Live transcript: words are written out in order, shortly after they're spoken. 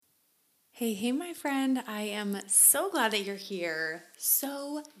Hey, my friend. I am so glad that you're here.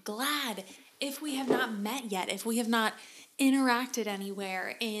 So glad. If we have not met yet, if we have not interacted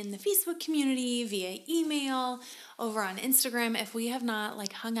anywhere in the Facebook community, via email, over on Instagram, if we have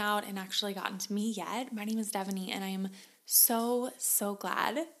not hung out and actually gotten to me yet, my name is Devaney and I am so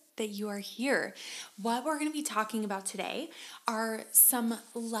glad that you are here. What we're going to be talking about today are some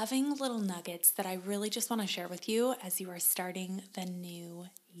loving little nuggets that I really just want to share with you as you are starting the new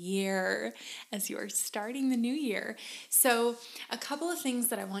year. So, a couple of things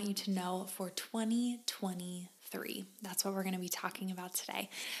that I want you to know for 2023. That's what we're going to be talking about today.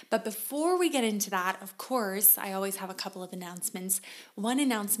 But before we get into that, of course, I always have a couple of announcements. One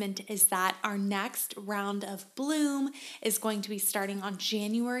announcement is that our next round of Bloom is going to be starting on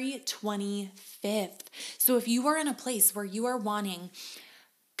January 25th. So if you are in a place where you are wanting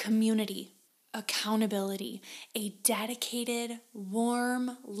community, accountability, a dedicated,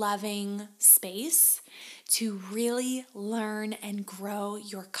 warm, loving space to really learn and grow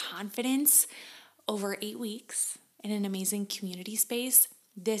your confidence over 8 weeks in an amazing community space,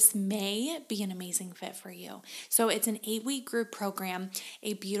 this may be an amazing fit for you. So it's an 8-week group program,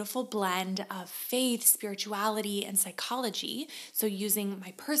 a beautiful blend of faith, spirituality, and psychology. So using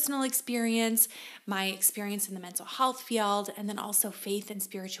my personal experience, my experience in the mental health field, and then also faith and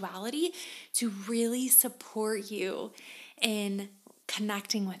spirituality to really support you in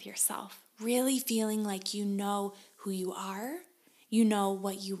connecting with yourself, really feeling like you know who you are, you know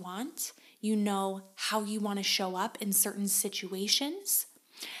what you want, you know how you want to show up in certain situations,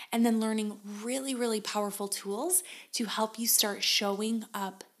 and then learning really powerful tools to help you start showing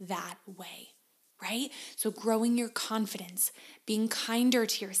up that way, right? So growing your confidence, being kinder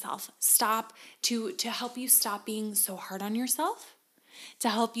to yourself, to help you stop being so hard on yourself, to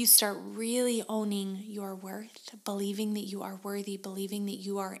help you start really owning your worth, believing that you are worthy, believing that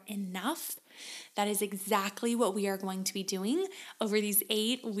you are enough. That is exactly what we are going to be doing over these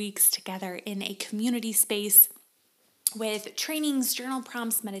 8 weeks together in a community space with trainings, journal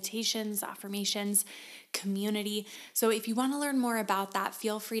prompts, meditations, affirmations, community. So if you want to learn more about that,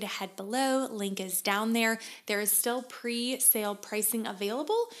 feel free to head below. Link is down there. There is still pre-sale pricing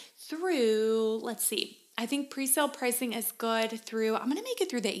available through, I think pre-sale pricing is good through, I'm going to make it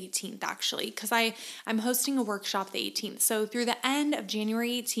through the 18th actually, because I'm hosting a workshop the 18th. So through the end of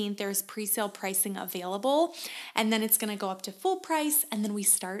January 18th, there's pre-sale pricing available. And then it's going to go up to full price. And then we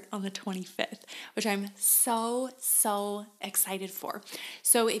start on the 25th, which I'm so excited for.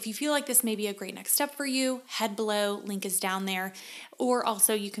 So if you feel like this may be a great next step for you, head below, link is down there. Or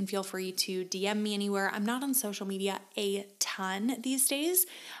also you can feel free to DM me anywhere. I'm not on social media a ton these days.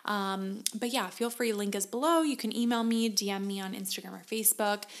 But yeah, feel free, link is below. You can email me, DM me on Instagram or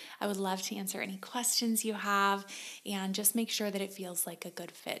Facebook. I would love to answer any questions you have and just make sure that it feels like a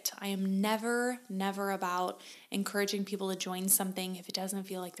good fit. I am never about encouraging people to join something if it doesn't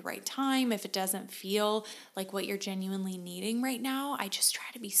feel like the right time, if it doesn't feel like what you're genuinely needing right now. I just try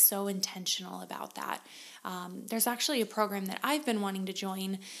to be so intentional about that. There's actually a program that I've been wanting to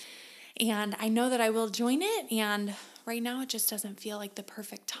join, and I know that I will join it, and right now it just doesn't feel like the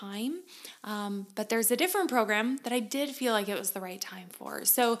perfect time. But there's a different program that I did feel like it was the right time for.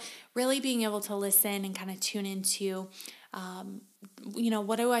 So really being able to listen and kind of tune into,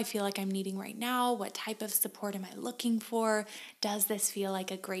 what do I feel like I'm needing right now? What type of support am I looking for? Does this feel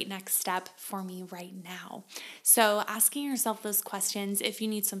like a great next step for me right now? So asking yourself those questions, if you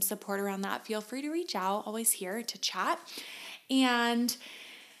need some support around that, feel free to reach out. Always here to chat. And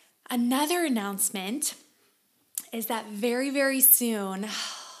another announcement is that very soon,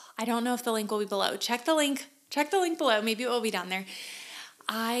 I don't know if the link will be below. Check the link below. Maybe it will be down there.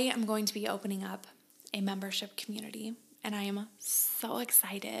 I am going to be opening up a membership community, and I am so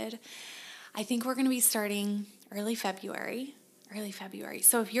excited. I think we're going to be starting early February.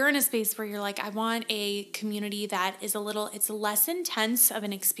 So if you're in a space where you're like, I want a community that is it's less intense of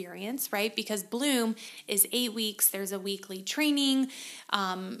an experience, right? Because Bloom is 8 weeks. There's a weekly training.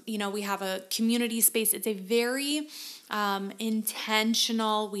 We have a community space. It's a very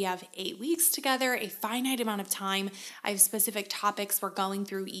intentional. We have 8 weeks together, a finite amount of time. I have specific topics we're going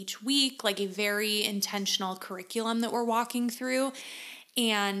through each week, like a very intentional curriculum that we're walking through.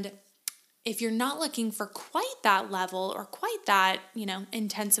 And if you're not looking for quite that level or quite that,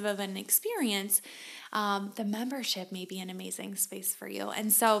 intensive of an experience, the membership may be an amazing space for you.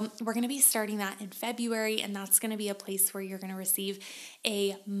 And so we're going to be starting that in February, and that's going to be a place where you're going to receive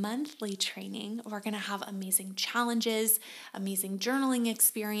a monthly training. We're going to have amazing challenges, amazing journaling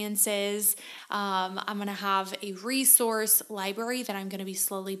experiences. I'm going to have a resource library that I'm going to be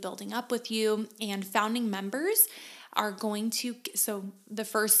slowly building up with you, and founding members are going to, so the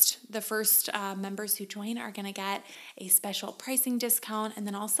first members who join are going to get a special pricing discount, and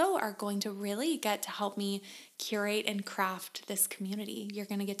then also are going to really get to help me curate and craft this community. You're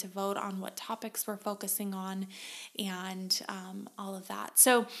going to get to vote on what topics we're focusing on and all of that.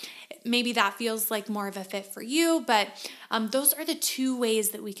 So maybe that feels like more of a fit for you, but those are the two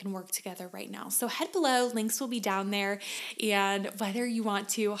ways that we can work together right now. So head below, links will be down there, and whether you want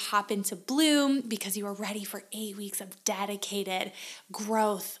to hop into Bloom because you are ready for 8 weeks of dedicated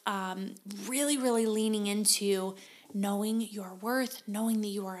growth, really, really leaning into knowing your worth, knowing that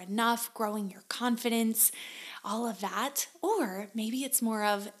you are enough, growing your confidence, all of that. Or maybe it's more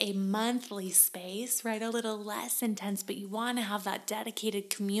of a monthly space, right? A little less intense, but you want to have that dedicated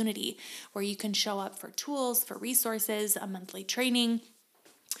community where you can show up for tools, for resources, a monthly training,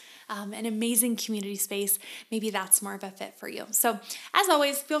 an amazing community space. Maybe that's more of a fit for you. So as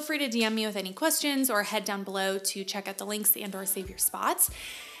always, feel free to DM me with any questions or head down below to check out the links and or save your spots.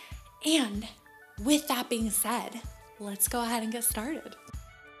 And with that being said, let's go ahead and get started.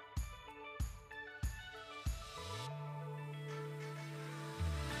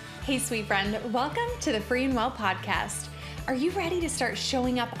 Hey, sweet friend, welcome to the Free and Well podcast. Are you ready to start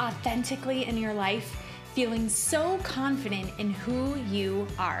showing up authentically in your life, feeling so confident in who you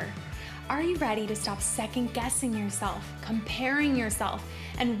are? Are you ready to stop second guessing yourself, comparing yourself,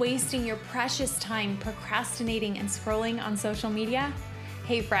 and wasting your precious time procrastinating and scrolling on social media?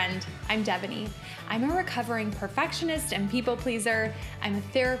 Hey friend, I'm Devaney. I'm a recovering perfectionist and people pleaser. I'm a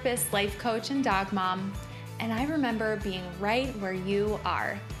therapist, life coach, and dog mom. And I remember being right where you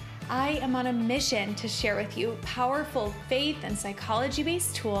are. I am on a mission to share with you powerful faith and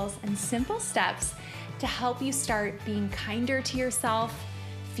psychology-based tools and simple steps to help you start being kinder to yourself,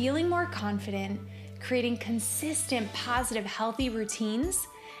 feeling more confident, creating consistent, positive, healthy routines,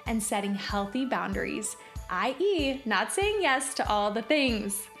 and setting healthy boundaries, i.e., not saying yes to all the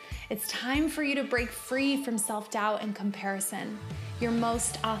things. It's time for you to break free from self-doubt and comparison. Your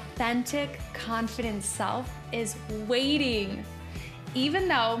most authentic, confident self is waiting. Even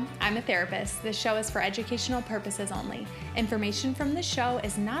though I'm a therapist, this show is for educational purposes only. Information from this show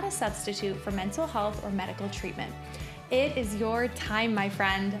is not a substitute for mental health or medical treatment. It is your time, my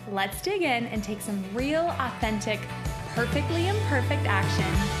friend. Let's dig in and take some real, authentic, perfectly imperfect action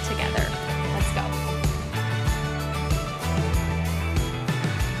together. Let's go.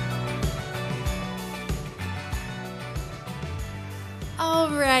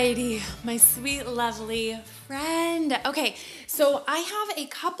 Alrighty, my sweet, lovely friend. Okay, so I have a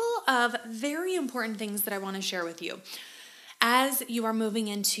couple of very important things that I want to share with you as you are moving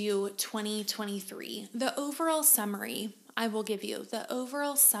into 2023. The overall summary I will give you, the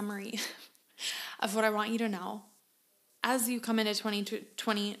overall summary of what I want you to know as you come into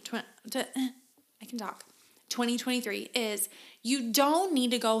 2023 is you don't need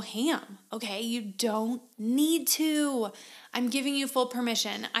to go ham, okay? You don't need to. I'm giving you full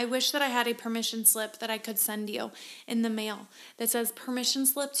permission. I wish that I had a permission slip that I could send you in the mail that says permission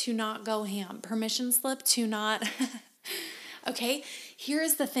slip to not go ham, permission slip to not, okay?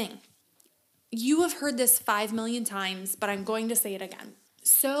 Here's the thing. You have heard this 5 million times, but I'm going to say it again.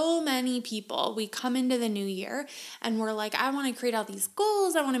 So many people, we come into the new year and we're like, I want to create all these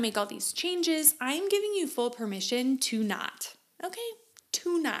goals. I want to make all these changes. I'm giving you full permission to not, okay?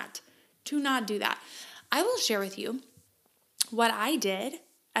 To not do that. I will share with you what I did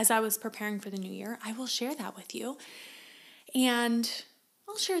as I was preparing for the new year. I will share that with you. And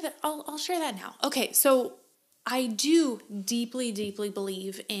I'll share that now. Okay, so I do deeply, deeply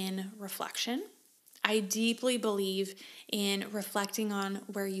believe in reflection. I deeply believe in reflecting on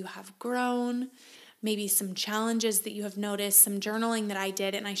where you have grown, maybe some challenges that you have noticed, some journaling that I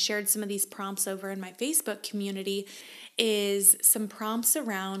did, and I shared some of these prompts over in my Facebook community, is some prompts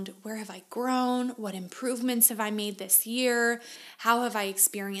around where have I grown, what improvements have I made this year, how have I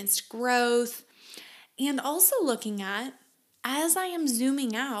experienced growth, and also looking at, as I am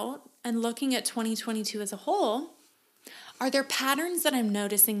zooming out and looking at 2022 as a whole, are there patterns that I'm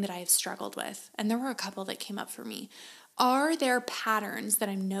noticing that I have struggled with? And there were a couple that came up for me. Are there patterns that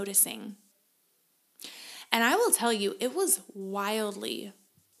I'm noticing? And I will tell you, it was wildly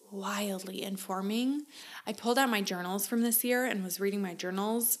informing. I pulled out my journals from this year and was reading my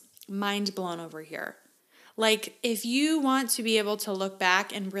journals, mind blown over here. Like, if you want to be able to look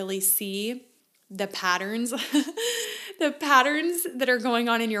back and really see the patterns, the patterns that are going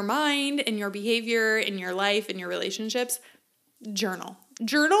on in your mind, in your behavior, in your life, in your relationships, journal.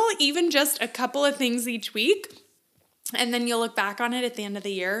 Journal even just a couple of things each week, and then you'll look back on it at the end of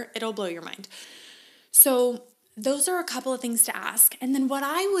the year. It'll blow your mind. So those are a couple of things to ask. And then what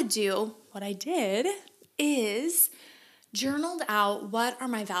I did is journaled out what are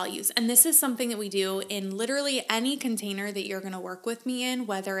my values. And this is something that we do in literally any container that you're going to work with me in,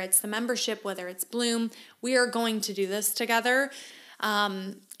 whether it's the membership, whether it's Bloom. We are going to do this together.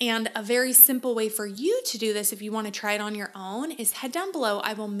 And a very simple way for you to do this, if you want to try it on your own, is head down below.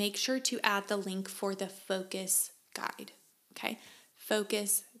 I will make sure to add the link for the focus guide. Okay?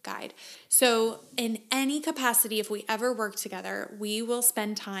 Focus guide. So in any capacity, if we ever work together, we will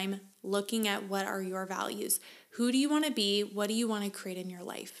spend time looking at what are your values. Who do you want to be? What do you want to create in your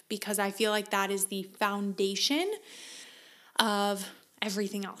life? Because I feel like that is the foundation of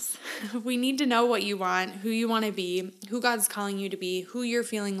everything else. We need to know what you want, who you want to be, who God's calling you to be, who you're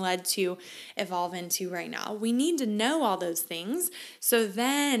feeling led to evolve into right now. We need to know all those things. So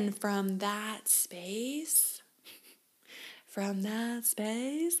then from that space,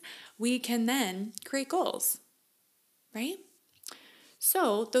 we can then create goals, right?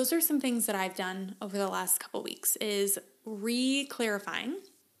 So those are some things that I've done over the last couple weeks is re-clarifying.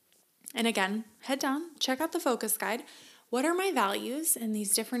 And again, head down, check out the focus guide. What are my values in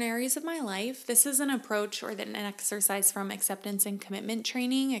these different areas of my life? This is an approach or an exercise from acceptance and commitment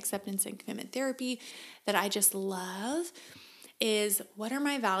training, acceptance and commitment therapy that I just love is what are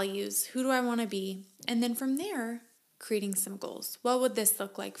my values? Who do I want to be? And then from there, creating some goals. What would this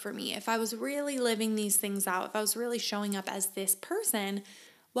look like for me? If I was really living these things out, if I was really showing up as this person,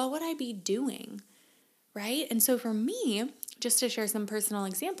 what would I be doing? Right? And so for me, just to share some personal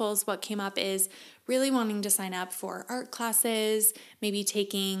examples, what came up is really wanting to sign up for art classes, maybe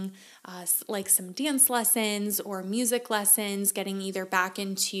taking like some dance lessons or music lessons, getting either back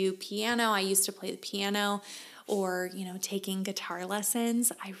into piano. I used to play the piano, or, taking guitar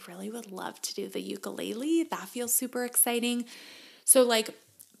lessons. I really would love to do the ukulele. That feels super exciting. So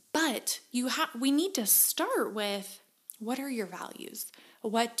but we need to start with, what are your values?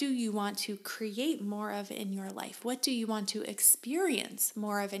 What do you want to create more of in your life? What do you want to experience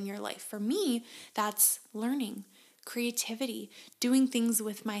more of in your life? For me, that's learning, creativity, doing things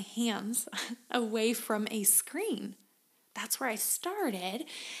with my hands away from a screen. That's where I started.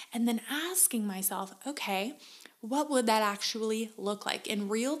 And then asking myself, okay, what would that actually look like in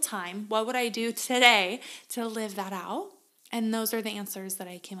real time? What would I do today to live that out? And those are the answers that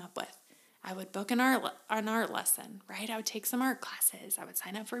I came up with. I would book an art lesson, right? I would take some art classes. I would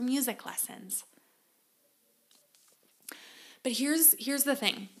sign up for music lessons. But here's the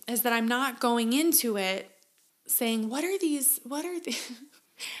thing, is that I'm not going into it saying, what are these?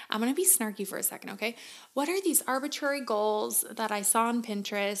 I'm going to be snarky for a second, okay? What are these arbitrary goals that I saw on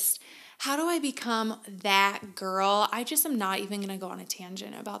Pinterest? How do I become that girl? I just am not even going to go on a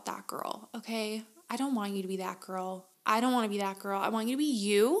tangent about that girl, okay? I don't want you to be that girl. I don't want to be that girl. I want you to be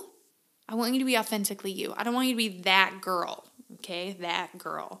you. I want you to be authentically you. I don't want you to be that girl, okay? That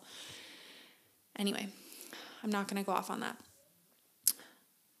girl. Anyway, I'm not going to go off on that.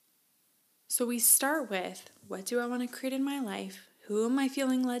 So we start with, what do I want to create in my life? Who am I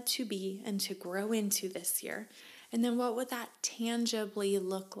feeling led to be and to grow into this year? And then what would that tangibly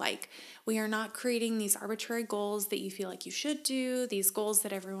look like? We are not creating these arbitrary goals that you feel like you should do, these goals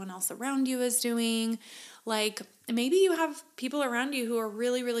that everyone else around you is doing. Like maybe you have people around you who are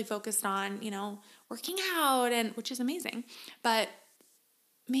really, really focused on, working out, and which is amazing. But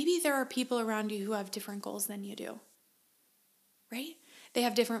maybe there are people around you who have different goals than you do, right? They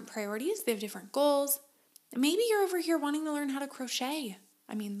have different priorities. They have different goals. Maybe you're over here wanting to learn how to crochet.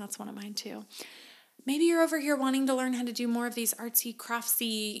 I mean, that's one of mine too. Maybe you're over here wanting to learn how to do more of these artsy,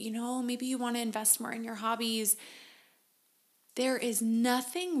 craftsy, maybe you want to invest more in your hobbies. There is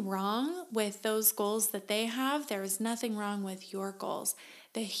nothing wrong with those goals that they have. There is nothing wrong with your goals.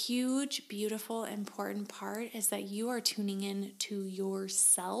 The huge, beautiful, important part is that you are tuning in to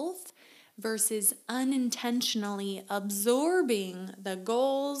yourself versus unintentionally absorbing the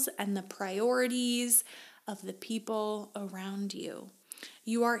goals and the priorities of the people around you.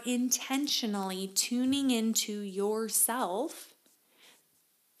 You are intentionally tuning into yourself,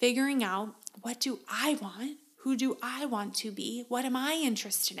 figuring out, what do I want? Who do I want to be? What am I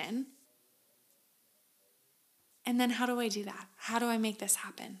interested in? And then how do I do that? How do I make this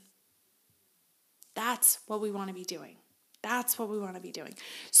happen? That's what we want to be doing. That's what we want to be doing.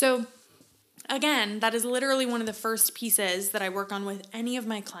 So again, that is literally one of the first pieces that I work on with any of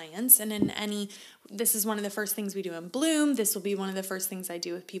my clients. And this is one of the first things we do in Bloom. This will be one of the first things I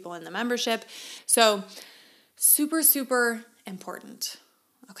do with people in the membership. So super, super important.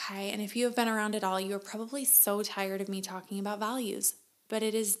 Okay. And if you have been around at all, you are probably so tired of me talking about values, but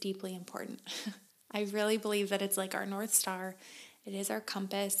it is deeply important. I really believe that it's like our North Star. It is our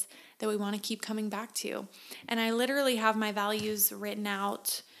compass that we want to keep coming back to. And I literally have my values written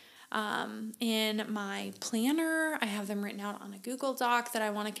out in my planner. I have them written out on a Google Doc that I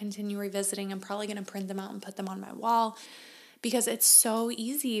want to continue revisiting. I'm probably going to print them out and put them on my wall because it's so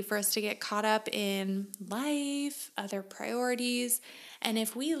easy for us to get caught up in life, other priorities. And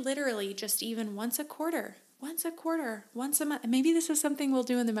if we literally just even once a quarter, once a month, maybe this is something we'll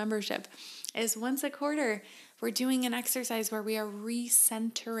do in the membership, is once a quarter, we're doing an exercise where we are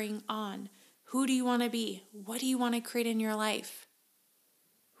recentering on who do you want to be? What do you want to create in your life?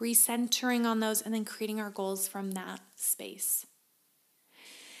 Recentering on those and then creating our goals from that space.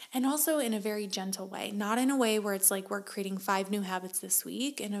 And also in a very gentle way, not in a way where it's like we're creating 5 new habits this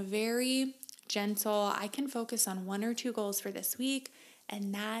week. In a very gentle, I can focus on 1 or 2 goals for this week,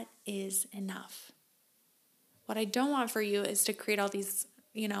 and that is enough. What I don't want for you is to create all these,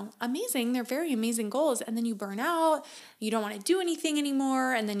 amazing, they're very amazing goals, and then you burn out, you don't want to do anything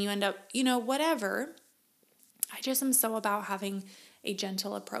anymore, and then you end up, whatever. I just am so about having a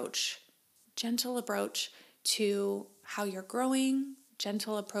gentle approach to how you're growing,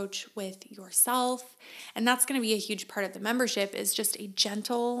 gentle approach with yourself. And that's going to be a huge part of the membership, is just a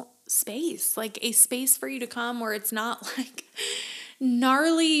gentle space, like a space for you to come where it's not like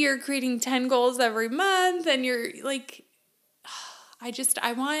gnarly, you're creating 10 goals every month and you're like,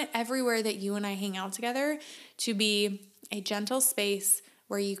 I want everywhere that you and I hang out together to be a gentle space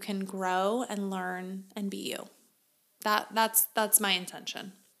where you can grow and learn and be you. That's my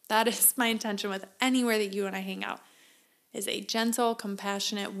intention. That is my intention with anywhere that you and I hang out, is a gentle,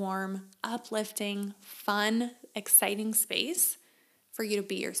 compassionate, warm, uplifting, fun, exciting space for you to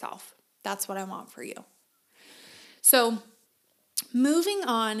be yourself. That's what I want for you. So moving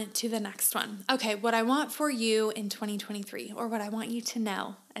on to the next one. Okay, what I want for you in 2023, or what I want you to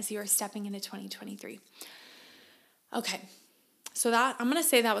know as you are stepping into 2023. Okay, so that I'm going to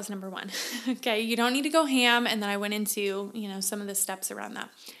say that was number 1. Okay, you don't need to go ham, and then I went into, some of the steps around that.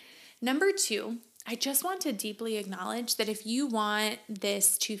 Number 2, I just want to deeply acknowledge that if you want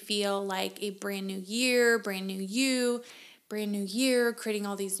this to feel like a brand new year, brand new you, brand new year, creating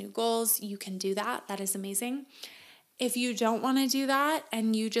all these new goals, you can do that. That is amazing. If you don't want to do that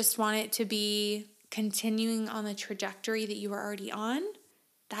and you just want it to be continuing on the trajectory that you are already on,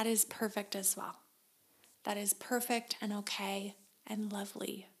 that is perfect as well. That is perfect and okay and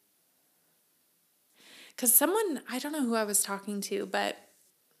lovely. Because I don't know who I was talking to, but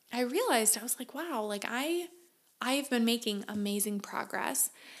I realized, I was like, wow, like I've been making amazing progress.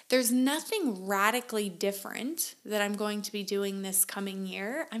 There's nothing radically different that I'm going to be doing this coming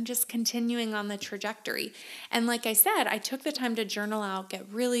year. I'm just continuing on the trajectory. And like I said, I took the time to journal out, get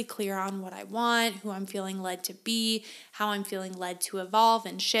really clear on what I want, who I'm feeling led to be, how I'm feeling led to evolve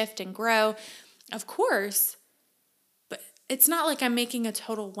and shift and grow. Of course, but it's not like I'm making a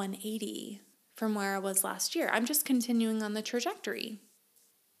total 180 from where I was last year. I'm just continuing on the trajectory.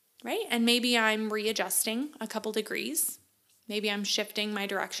 Right? And maybe I'm readjusting a couple degrees. Maybe I'm shifting my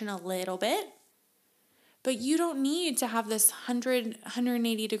direction a little bit. But you don't need to have this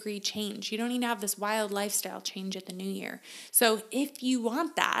 180 degree change. You don't need to have this wild lifestyle change at the new year. So if you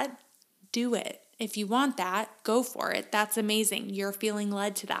want that, do it. If you want that, go for it. That's amazing. You're feeling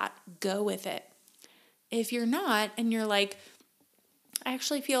led to that. Go with it. If you're not, and you're like, I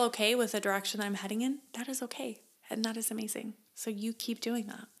actually feel okay with the direction that I'm heading in, that is okay. And that is amazing. So you keep doing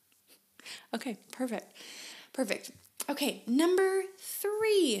that. Okay, perfect. Okay, number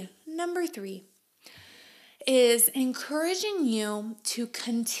three is encouraging you to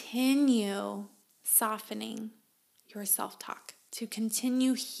continue softening your self-talk, to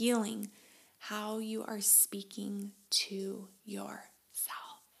continue healing how you are speaking to yourself.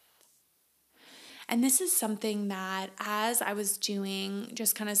 And this is something that, as I was doing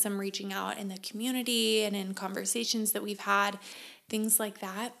just kind of some reaching out in the community and in conversations that we've had, things like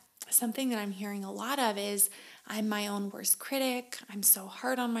that, something that I'm hearing a lot of is I'm my own worst critic. I'm so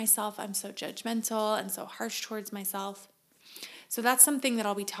hard on myself. I'm so judgmental and so harsh towards myself. So that's something that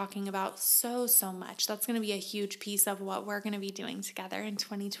I'll be talking about so much. That's going to be a huge piece of what we're going to be doing together in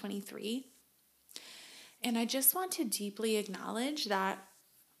 2023. And I just want to deeply acknowledge that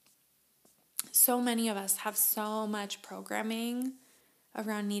so many of us have so much programming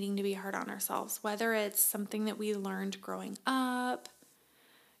around needing to be hard on ourselves, whether it's something that we learned growing up,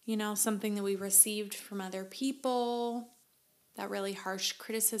 something that we received from other people, that really harsh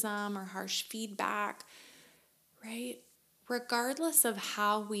criticism or harsh feedback, right? Regardless of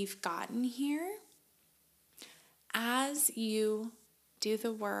how we've gotten here, as you do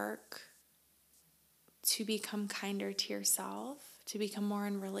the work to become kinder to yourself, to become more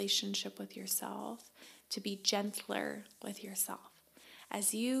in relationship with yourself, to be gentler with yourself,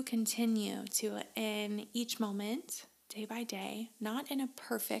 as you continue to, in each moment, day by day, not in a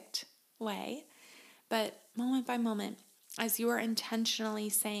perfect way, but moment by moment, as you are intentionally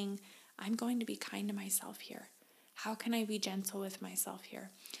saying, I'm going to be kind to myself here. How can I be gentle with myself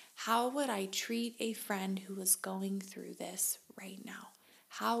here? How would I treat a friend who is going through this right now?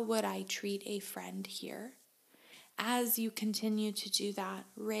 How would I treat a friend here? As you continue to do that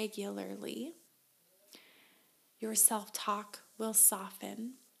regularly, your self-talk will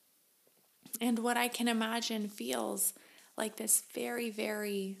soften. And what I can imagine feels like this very,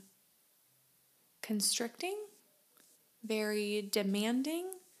 very constricting, very demanding,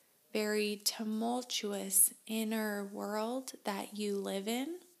 very tumultuous inner world that you live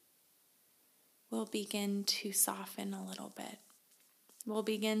in will begin to soften a little bit. We'll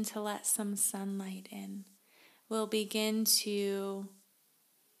begin to let some sunlight in. We'll begin to,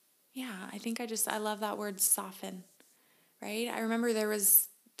 I love that word soften, right? I remember there was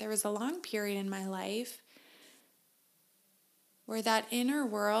a long period in my life where that inner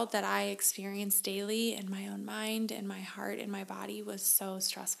world that I experienced daily in my own mind, in my heart, in my body was so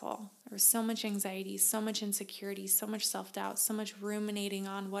stressful. There was so much anxiety, so much insecurity, so much self-doubt, so much ruminating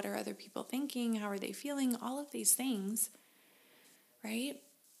on what are other people thinking, how are they feeling, all of these things, right?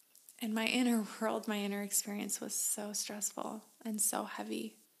 And my inner world, my inner experience was so stressful and so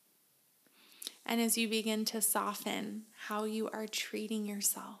heavy. And as you begin to soften how you are treating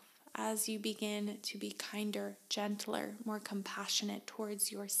yourself, as you begin to be kinder, gentler, more compassionate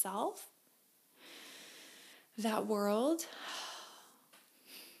towards yourself, that world,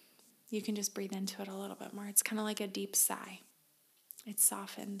 you can just breathe into it a little bit more. It's kind of like a deep sigh. It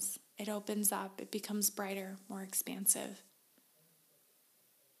softens, it opens up, it becomes brighter, more expansive.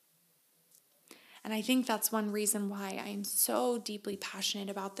 And I think that's one reason why I'm so deeply passionate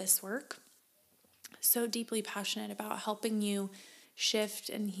about this work, so deeply passionate about helping you shift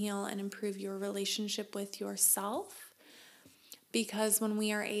and heal and improve your relationship with yourself. Because when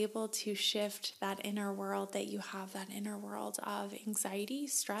we are able to shift that inner world that you have, that inner world of anxiety,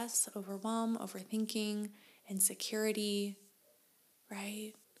 stress, overwhelm, overthinking, insecurity,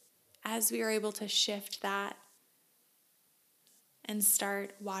 right? As we are able to shift that and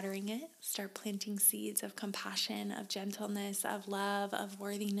start watering it, start planting seeds of compassion, of gentleness, of love, of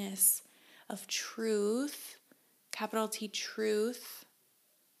worthiness, of truth, capital T, truth.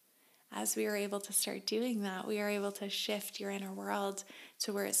 As we are able to start doing that, we are able to shift your inner world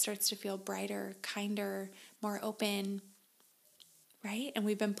to where it starts to feel brighter, kinder, more open, right? And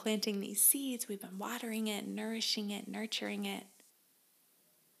we've been planting these seeds, we've been watering it, nourishing it, nurturing it.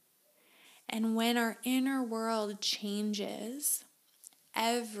 And when our inner world changes,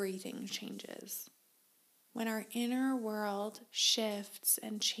 everything changes. When our inner world shifts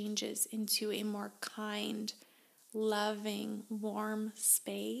and changes into a more kind, loving, warm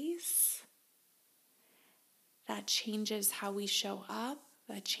space, that changes how we show up,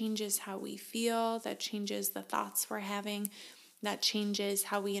 that changes how we feel, that changes the thoughts we're having, that changes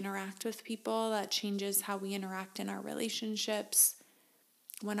how we interact with people, that changes how we interact in our relationships.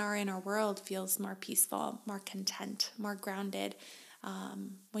 When our inner world feels more peaceful, more content, more grounded,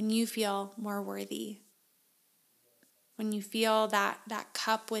 when you feel more worthy, when you feel that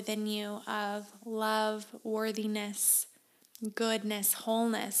cup within you of love, worthiness, goodness,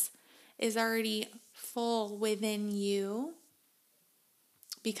 wholeness is already full within you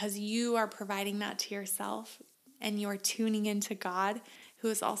because you are providing that to yourself and you are tuning into God, who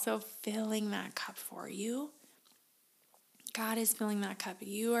is also filling that cup for you. God is filling that cup.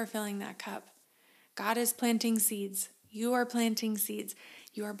 You are filling that cup. God is planting seeds. You are planting seeds.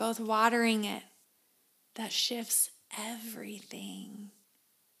 You are both watering it. That shifts everything.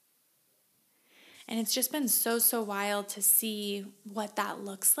 And it's just been so wild to see what that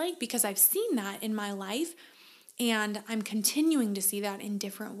looks like because I've seen that in my life and I'm continuing to see that in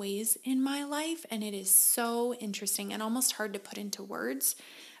different ways in my life. And it is so interesting and almost hard to put into words,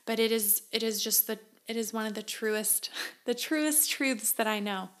 but it is one of the truest truths that I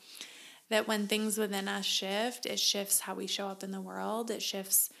know. That when things within us shift, it shifts how we show up in the world. It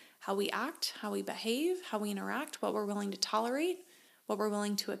shifts how we act, how we behave, how we interact, what we're willing to tolerate, what we're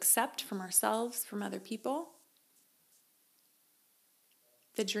willing to accept from ourselves, from other people.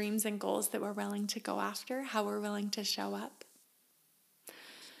 The dreams and goals that we're willing to go after, how we're willing to show up.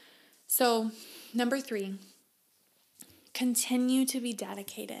 So, number 3, continue to be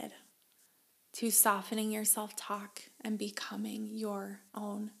dedicated to softening your self-talk and becoming your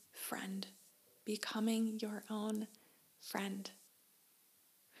own friend. Becoming your own friend.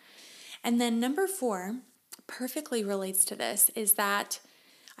 And then number 4 perfectly relates to this is that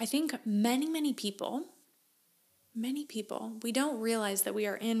I think many people, we don't realize that we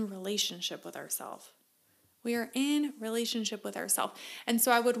are in relationship with ourselves. We are in relationship with ourselves. And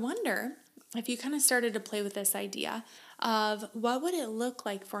so I would wonder if you kind of started to play with this idea of what would it look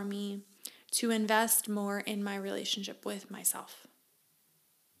like for me to invest more in my relationship with myself.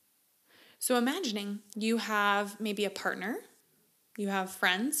 So imagining you have maybe a partner, you have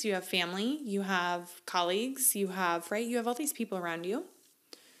friends, you have family, you have colleagues, you have all these people around you.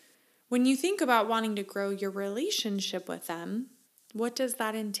 When you think about wanting to grow your relationship with them, what does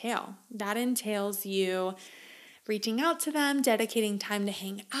that entail? That entails you reaching out to them, dedicating time to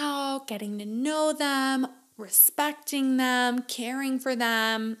hang out, getting to know them, respecting them, caring for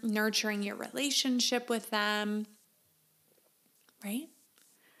them, nurturing your relationship with them, right?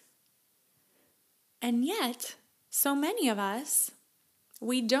 And yet, so many of us,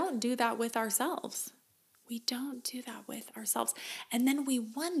 we don't do that with ourselves. We don't do that with ourselves. And then we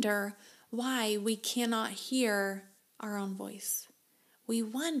wonder why we cannot hear our own voice. We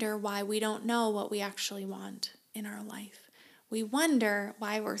wonder why we don't know what we actually want in our life. We wonder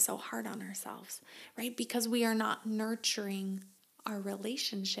why we're so hard on ourselves, right? Because we are not nurturing our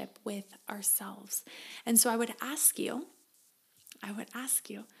relationship with ourselves. And so I would ask you,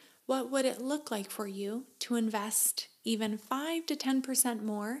 what would it look like for you to invest even 5 to 10%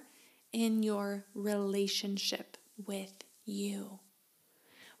 more in your relationship with you?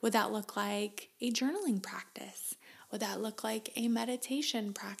 Would that look like a journaling practice? Would that look like a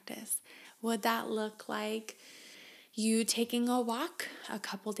meditation practice? Would that look like you taking a walk a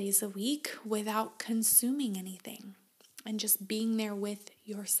couple days a week without consuming anything and just being there with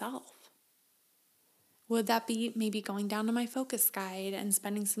yourself? Would that be maybe going down to my focus guide and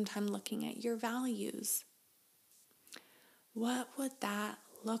spending some time looking at your values? What would that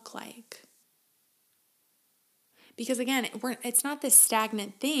look like? Because again, it's not this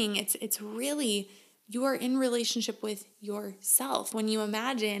stagnant thing. It's really, you are in relationship with yourself. When you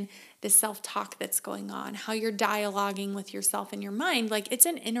imagine the self-talk that's going on, how you're dialoguing with yourself in your mind, like it's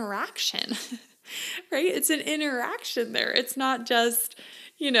an interaction, right? It's an interaction there. It's not just,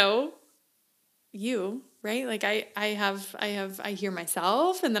 you, right? Like I hear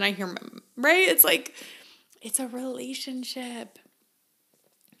myself and then I hear, right? It's like, it's a relationship.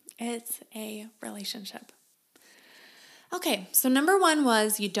 It's a relationship. Okay, so number 1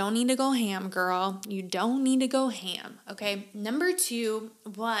 was you don't need to go ham, girl. You don't need to go ham, okay? Number 2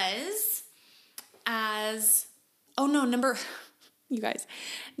 was you guys.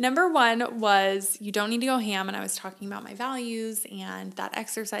 Number 1 was you don't need to go ham, and I was talking about my values and that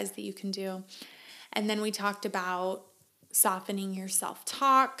exercise that you can do. And then we talked about softening your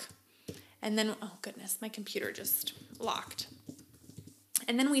self-talk. And then, oh goodness, my computer just locked.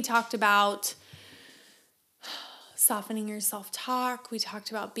 And then we talked about softening your self-talk. We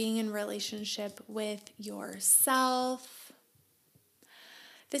talked about being in relationship with yourself.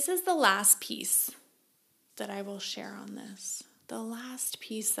 This is the last piece that I will share on this. The last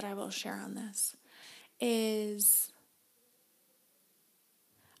piece that I will share on this is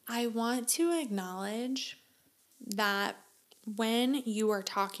I want to acknowledge that when you are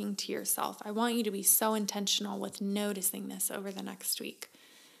talking to yourself, I want you to be so intentional with noticing this over the next week.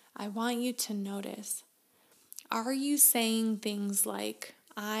 I want you to notice, are you saying things like,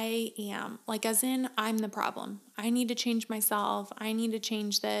 I am, like as in, I'm the problem. I need to change myself. I need to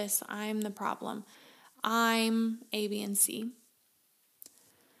change this. I'm the problem. I'm A, B, and C.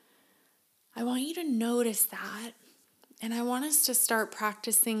 I want you to notice that. And I want us to start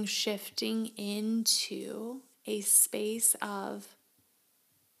practicing shifting into a space of,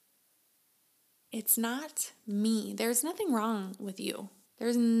 it's not me. There's nothing wrong with you.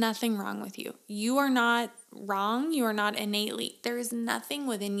 There's nothing wrong with you. You are not wrong. You are not innately. There is nothing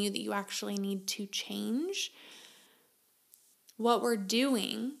within you that you actually need to change. What we're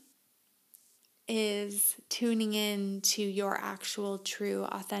doing is tuning in to your actual, true,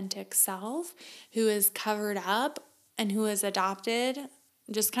 authentic self who is covered up and who has adopted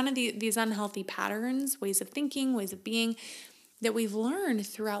just kind of these unhealthy patterns, ways of thinking, ways of being that we've learned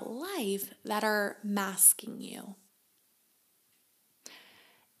throughout life that are masking you.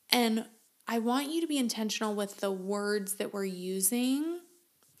 And I want you to be intentional with the words that we're using,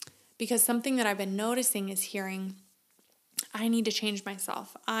 because something that I've been noticing is hearing, I need to change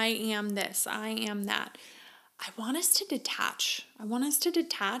myself. I am this. I am that. I want us to detach. I want us to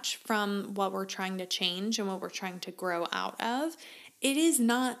detach from what we're trying to change and what we're trying to grow out of. It is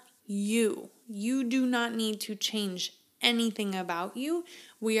not you. You do not need to change anything about you.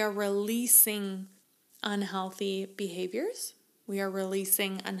 We are releasing unhealthy behaviors. We are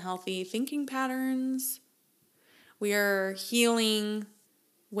releasing unhealthy thinking patterns. We are healing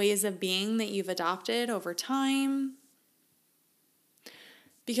ways of being that you've adopted over time.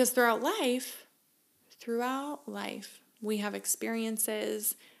 Because throughout life, throughout life, we have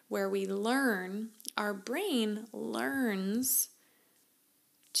experiences where we learn, our brain learns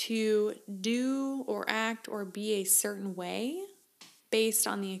to do or act or be a certain way based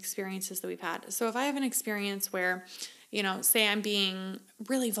on the experiences that we've had. So if I have an experience where, say I'm being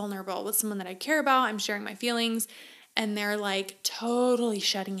really vulnerable with someone that I care about, I'm sharing my feelings, and they're like totally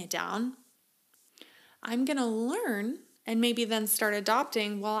shutting it down, I'm going to learn and maybe then start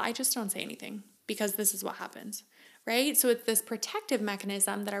adopting, well, I just don't say anything because this is what happens, right? So it's this protective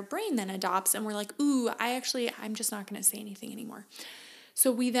mechanism that our brain then adopts, and we're like, ooh, I'm just not going to say anything anymore.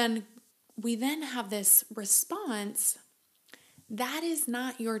 So we then have this response. That is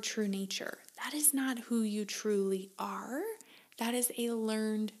not your true nature. That is not who you truly are. That is a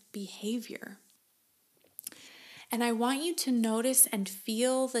learned behavior. And I want you to notice and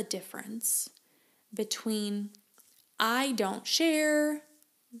feel the difference between I don't share,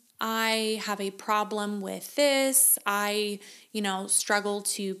 I have a problem with this, I, struggle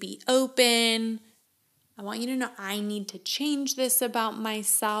to be open. I want you to know I need to change this about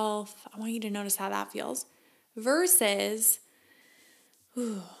myself. I want you to notice how that feels. Versus,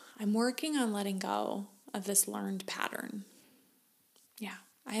 I'm working on letting go of this learned pattern. Yeah,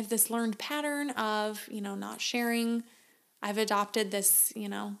 I have this learned pattern of, not sharing. I've adopted this,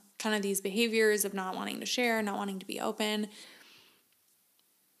 kind of these behaviors of not wanting to share, not wanting to be open.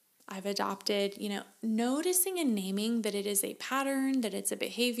 I've adopted, noticing and naming that it is a pattern, that it's a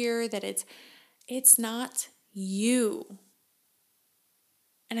behavior, that it's not you.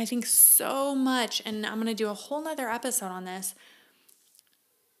 And I think so much, and I'm going to do a whole nother episode on this,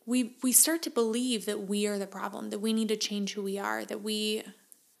 we start to believe that we are the problem, that we need to change who we are,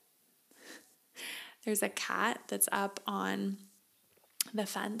 there's a cat that's up on the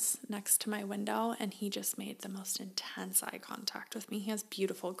fence next to my window, and he just made the most intense eye contact with me. He has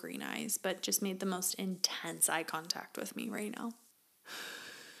beautiful green eyes, but just made the most intense eye contact with me right now.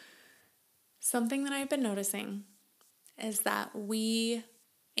 Something that I've been noticing is that we,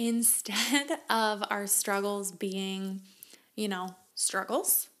 instead of our struggles being,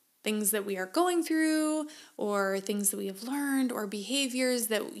 struggles, things that we are going through or things that we have learned or behaviors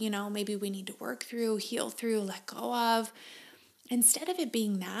that, maybe we need to work through, heal through, let go of, instead of it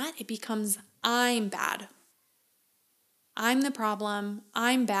being that, it becomes, I'm bad. I'm the problem.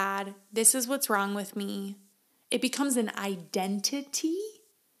 I'm bad. This is what's wrong with me. It becomes an identity,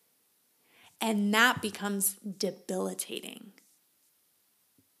 and that becomes debilitating.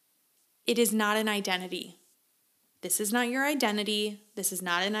 It is not an identity. This is not your identity. This is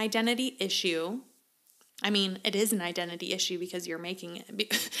not an identity issue. I mean, it is an identity issue because you're making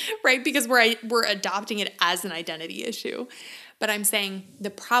it, right? Because we're adopting it as an identity issue. But I'm saying the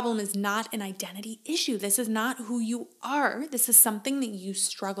problem is not an identity issue. This is not who you are. This is something that you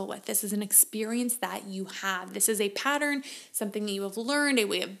struggle with. This is an experience that you have. This is a pattern, something that you have learned, a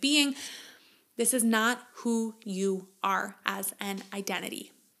way of being. This is not who you are as an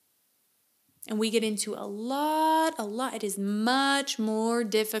identity. And we get into a lot. It is much more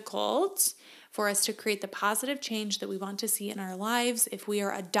difficult for us to create the positive change that we want to see in our lives if we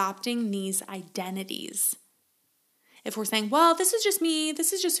are adopting these identities. If we're saying, well, this is just me,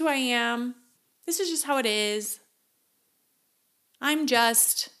 this is just who I am, this is just how it is. I'm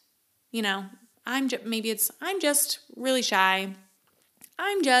just, I'm just really shy.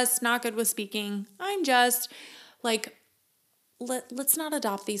 I'm just not good with speaking. I'm just like, let's not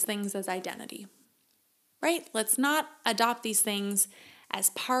adopt these things as identity, right? Let's not adopt these things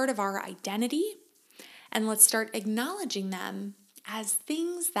as part of our identity, and let's start acknowledging them as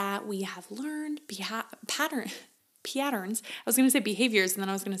things that we have learned, patterns. I was going to say behaviors, and then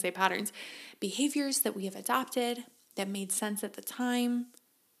I was going to say patterns. Behaviors that we have adopted that made sense at the time,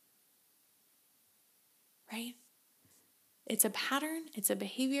 right? It's a pattern, it's a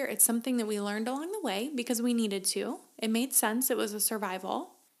behavior, it's something that we learned along the way because we needed to. It made sense, it was a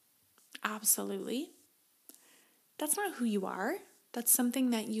survival. Absolutely. That's not who you are. That's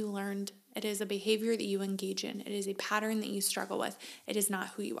something that you learned. It is a behavior that you engage in. It is a pattern that you struggle with. It is not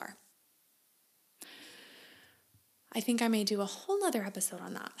who you are. I think I may do a whole nother episode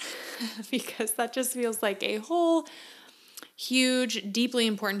on that because that just feels like a whole huge, deeply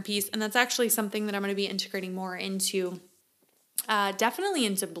important piece. And that's actually something that I'm going to be integrating more into, definitely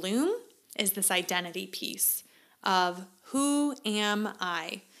into Bloom, is this identity piece of who am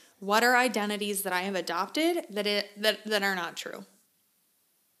I? What are identities that I have adopted that are not true?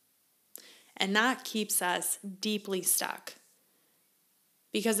 And that keeps us deeply stuck.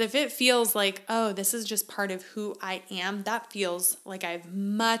 Because if it feels like, oh, this is just part of who I am, that feels like I have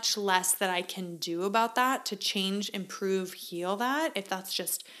much less that I can do about that to change, improve, heal that, if that's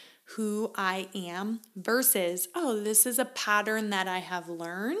just who I am versus, oh, this is a pattern that I have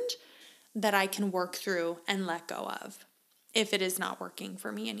learned that I can work through and let go of if it is not working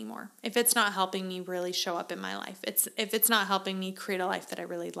for me anymore. If it's not helping me really show up in my life, if it's not helping me create a life that I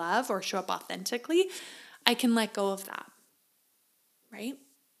really love or show up authentically, I can let go of that, right?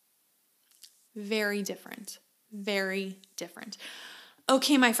 Very different, very different.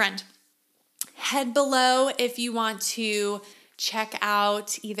 Okay, my friend, head below if you want to check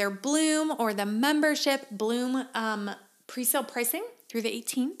out either Bloom or the membership. Bloom pre-sale pricing through the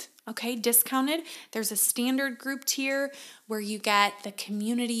 18th, okay, discounted. There's a standard group tier where you get the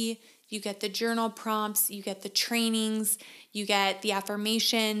community, you get the journal prompts, you get the trainings, you get the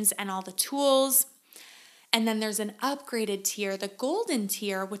affirmations and all the tools. And then there's an upgraded tier, the golden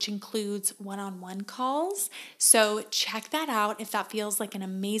tier, which includes one-on-one calls. So check that out if that feels like an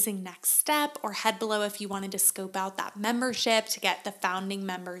amazing next step, or head below if you wanted to scope out that membership to get the founding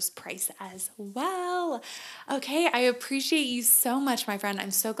members price as well. Okay, I appreciate you so much, my friend.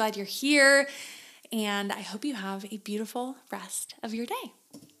 I'm so glad you're here, and I hope you have a beautiful rest of your day.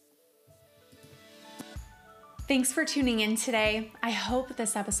 Thanks for tuning in today. I hope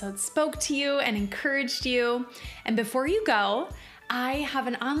this episode spoke to you and encouraged you. And before you go, I have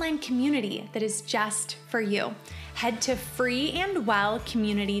an online community that is just for you. Head to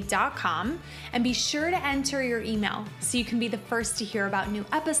freeandwellcommunity.com and be sure to enter your email so you can be the first to hear about new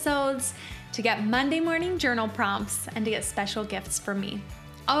episodes, to get Monday morning journal prompts, and to get special gifts from me.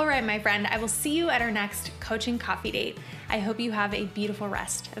 All right, my friend, I will see you at our next coaching coffee date. I hope you have a beautiful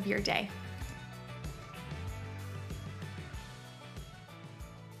rest of your day.